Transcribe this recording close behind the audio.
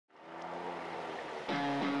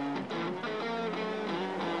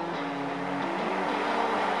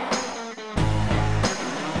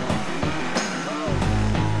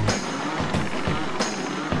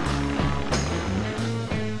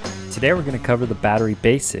Today we're going to cover the battery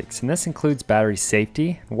basics, and this includes battery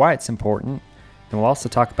safety, why it's important, and we'll also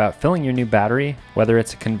talk about filling your new battery, whether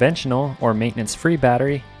it's a conventional or maintenance-free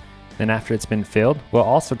battery. Then after it's been filled, we'll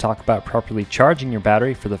also talk about properly charging your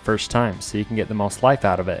battery for the first time so you can get the most life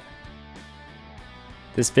out of it.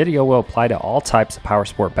 This video will apply to all types of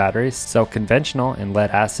PowerSport batteries, so conventional and lead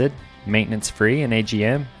acid, maintenance-free and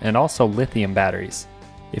AGM, and also lithium batteries.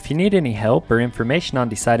 If you need any help or information on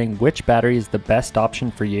deciding which battery is the best option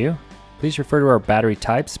for you, please refer to our battery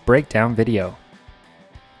types breakdown video.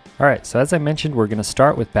 Alright, so as I mentioned, we're going to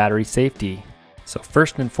start with battery safety. So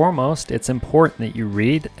first and foremost, it's important that you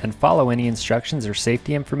read and follow any instructions or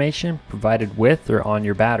safety information provided with or on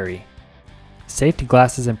your battery. Safety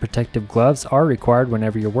glasses and protective gloves are required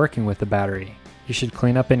whenever you're working with the battery. You should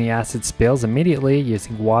clean up any acid spills immediately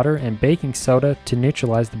using water and baking soda to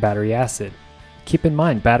neutralize the battery acid. Keep in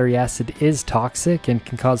mind, battery acid is toxic and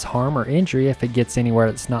can cause harm or injury if it gets anywhere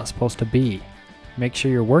it's not supposed to be. Make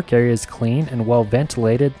sure your work area is clean and well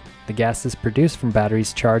ventilated. The gases produced from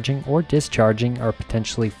batteries charging or discharging are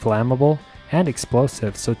potentially flammable and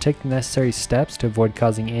explosive, so take the necessary steps to avoid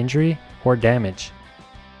causing injury or damage.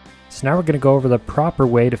 So now we're going to go over the proper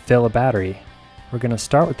way to fill a battery. We're going to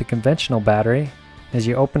start with the conventional battery. As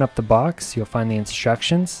you open up the box, you'll find the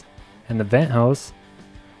instructions and the vent hose,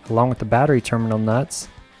 along with the battery terminal nuts.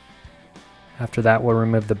 After that, we'll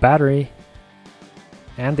remove the battery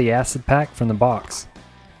and the acid pack from the box.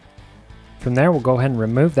 From there, we'll go ahead and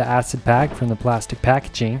remove the acid pack from the plastic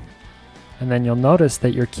packaging, and then you'll notice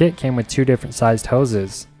that your kit came with two different sized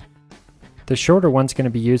hoses. The shorter one's going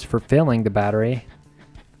to be used for filling the battery,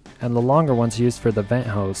 and the longer one's used for the vent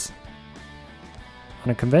hose.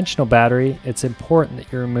 On a conventional battery, it's important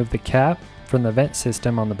that you remove the cap from the vent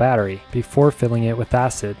system on the battery before filling it with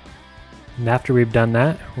acid. And after we've done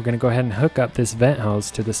that, we're going to go ahead and hook up this vent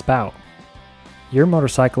hose to the spout. Your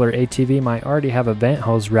motorcycle or ATV might already have a vent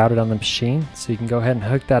hose routed on the machine, so you can go ahead and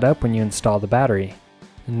hook that up when you install the battery.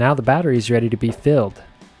 And now the battery is ready to be filled.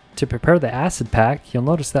 To prepare the acid pack, you'll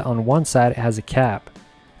notice that on one side it has a cap.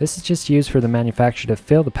 This is just used for the manufacturer to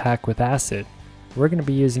fill the pack with acid. We're going to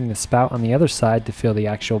be using the spout on the other side to fill the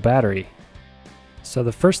actual battery. So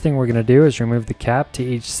the first thing we're going to do is remove the cap to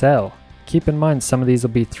each cell. Keep in mind some of these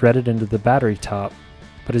will be threaded into the battery top,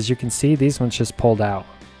 but as you can see, these ones just pulled out.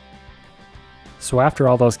 So after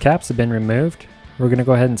all those caps have been removed, we're going to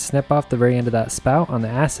go ahead and snip off the very end of that spout on the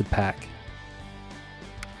acid pack.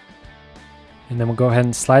 And then we'll go ahead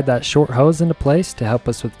and slide that short hose into place to help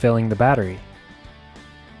us with filling the battery.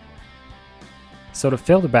 So to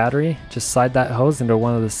fill the battery, just slide that hose into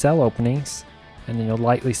one of the cell openings, and then you'll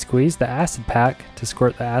lightly squeeze the acid pack to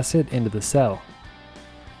squirt the acid into the cell.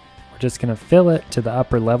 We're just going to fill it to the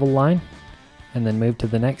upper level line and then move to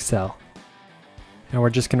the next cell. And we're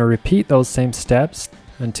just going to repeat those same steps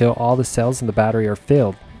until all the cells in the battery are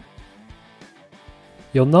filled.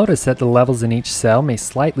 You'll notice that the levels in each cell may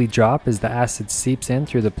slightly drop as the acid seeps in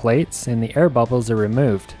through the plates and the air bubbles are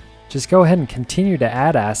removed. Just go ahead and continue to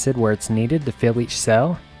add acid where it's needed to fill each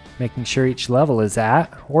cell, making sure each level is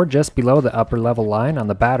at or just below the upper level line on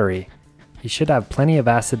the battery. You should have plenty of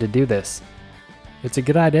acid to do this. It's a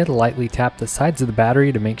good idea to lightly tap the sides of the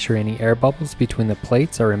battery to make sure any air bubbles between the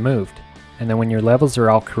plates are removed. And then when your levels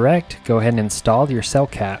are all correct, go ahead and install your cell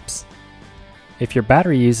caps. If your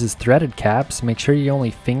battery uses threaded caps, make sure you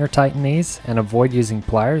only finger tighten these and avoid using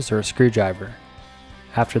pliers or a screwdriver.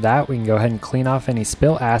 After that, we can go ahead and clean off any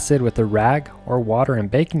spill acid with a rag or water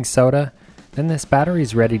and baking soda. Then this battery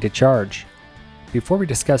is ready to charge. Before we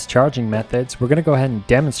discuss charging methods, we're going to go ahead and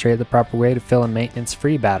demonstrate the proper way to fill a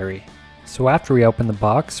maintenance-free battery. So after we open the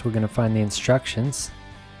box, we're going to find the instructions,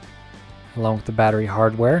 along with the battery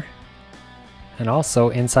hardware. And also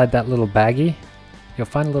inside that little baggie, you'll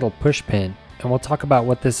find a little push pin, and we'll talk about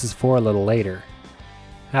what this is for a little later.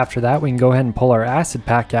 After that, we can go ahead and pull our acid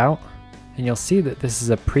pack out, and you'll see that this is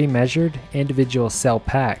a pre-measured individual cell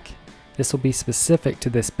pack. This will be specific to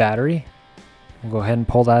this battery. We'll go ahead and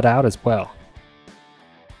pull that out as well.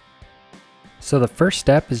 So the first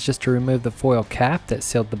step is just to remove the foil cap that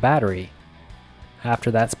sealed the battery. After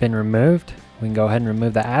that's been removed, we can go ahead and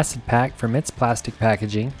remove the acid pack from its plastic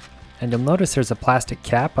packaging. And you'll notice there's a plastic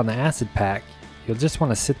cap on the acid pack. You'll just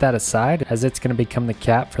want to sit that aside as it's going to become the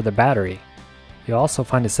cap for the battery. You'll also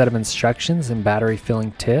find a set of instructions and battery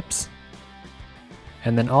filling tips.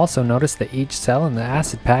 And then also notice that each cell in the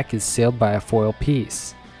acid pack is sealed by a foil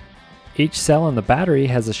piece. Each cell in the battery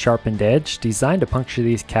has a sharpened edge designed to puncture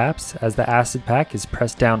these caps as the acid pack is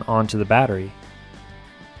pressed down onto the battery.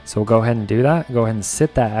 So we'll go ahead and do that. Go ahead and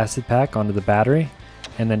sit that acid pack onto the battery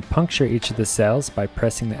and then puncture each of the cells by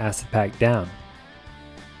pressing the acid pack down.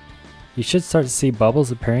 You should start to see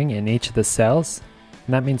bubbles appearing in each of the cells,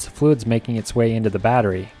 and that means the fluid's making its way into the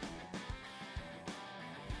battery.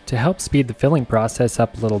 To help speed the filling process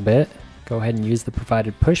up a little bit, go ahead and use the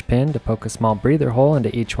provided push pin to poke a small breather hole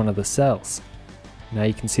into each one of the cells. Now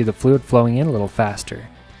you can see the fluid flowing in a little faster.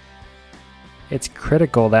 It's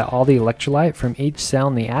critical that all the electrolyte from each cell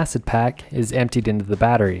in the acid pack is emptied into the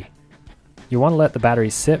battery. You want to let the battery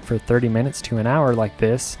sit for 30 minutes to an hour like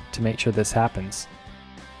this to make sure this happens.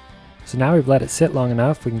 So now we've let it sit long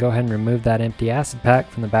enough, we can go ahead and remove that empty acid pack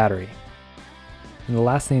from the battery. And the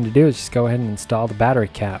last thing to do is just go ahead and install the battery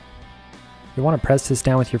cap. You want to press this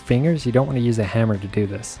down with your fingers, you don't want to use a hammer to do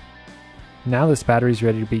this. Now this battery is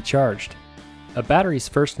ready to be charged. A battery's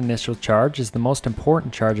first initial charge is the most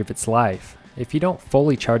important charge of its life. If you don't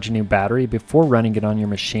fully charge a new battery before running it on your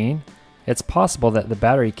machine, it's possible that the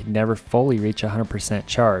battery can never fully reach 100%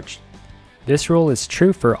 charged. This rule is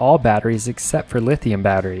true for all batteries except for lithium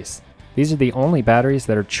batteries. These are the only batteries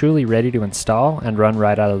that are truly ready to install and run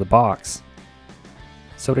right out of the box.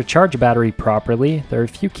 So to charge a battery properly, there are a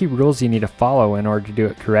few key rules you need to follow in order to do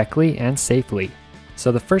it correctly and safely.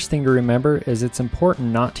 So the first thing to remember is it's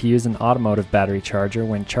important not to use an automotive battery charger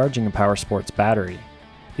when charging a power sports battery.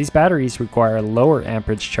 These batteries require a lower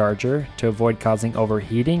amperage charger to avoid causing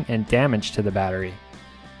overheating and damage to the battery.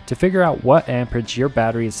 To figure out what amperage your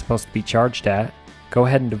battery is supposed to be charged at, go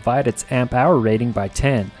ahead and divide its amp hour rating by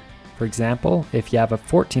 10. For example, if you have a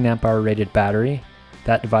 14 amp hour rated battery,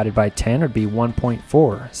 that divided by 10 would be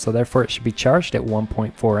 1.4, so therefore it should be charged at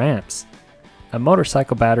 1.4 amps. A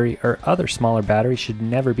motorcycle battery or other smaller battery should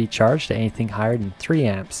never be charged at anything higher than 3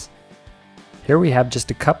 amps. Here we have just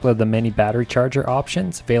a couple of the many battery charger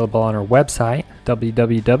options available on our website,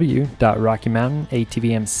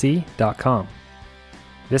 www.rockymountainatvmc.com.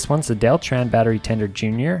 This one's the Deltran Battery Tender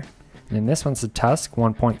Junior, and this one's the Tusk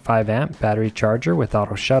 1.5 amp battery charger with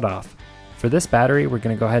auto shutoff. For this battery, we're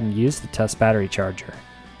going to go ahead and use the Tusk battery charger.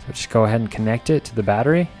 So just go ahead and connect it to the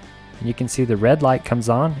battery, and you can see the red light comes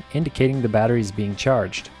on, indicating the battery is being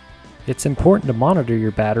charged. It's important to monitor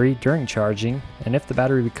your battery during charging, and if the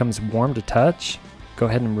battery becomes warm to touch, go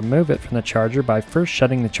ahead and remove it from the charger by first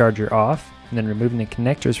shutting the charger off, and then removing the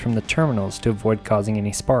connectors from the terminals to avoid causing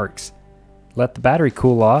any sparks. Let the battery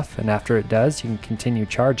cool off, and after it does, you can continue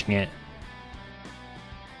charging it.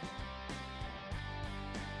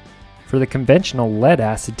 For the conventional lead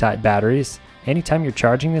acid type batteries, anytime you're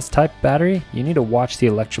charging this type of battery, you need to watch the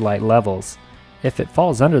electrolyte levels. If it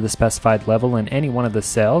falls under the specified level in any one of the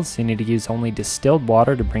cells, you need to use only distilled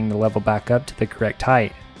water to bring the level back up to the correct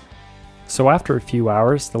height. So after a few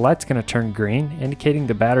hours, the light's going to turn green, indicating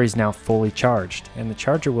the battery is now fully charged, and the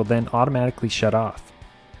charger will then automatically shut off.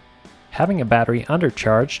 Having a battery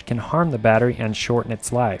undercharged can harm the battery and shorten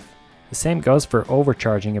its life. The same goes for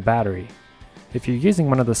overcharging a battery. If you're using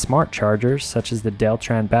one of the smart chargers, such as the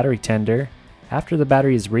Deltran Battery Tender, after the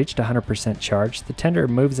battery has reached 100% charge, the tender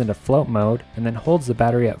moves into float mode and then holds the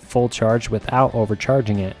battery at full charge without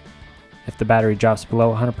overcharging it. If the battery drops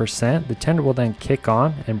below 100%, the tender will then kick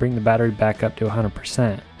on and bring the battery back up to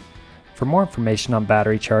 100%. For more information on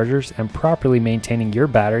battery chargers and properly maintaining your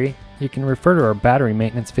battery, you can refer to our battery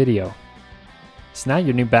maintenance video. So now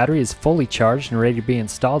your new battery is fully charged and ready to be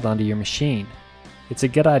installed onto your machine. It's a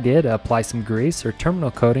good idea to apply some grease or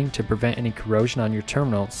terminal coating to prevent any corrosion on your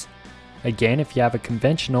terminals. Again, if you have a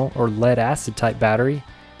conventional or lead acid type battery,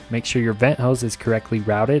 make sure your vent hose is correctly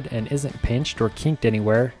routed and isn't pinched or kinked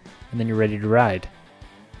anywhere, and then you're ready to ride.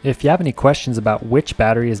 If you have any questions about which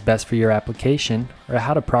battery is best for your application or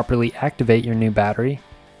how to properly activate your new battery,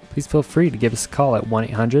 please feel free to give us a call at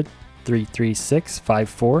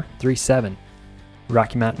 1-800-336-5437.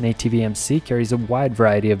 Rocky Mountain ATVMC carries a wide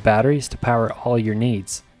variety of batteries to power all your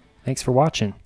needs. Thanks for watching.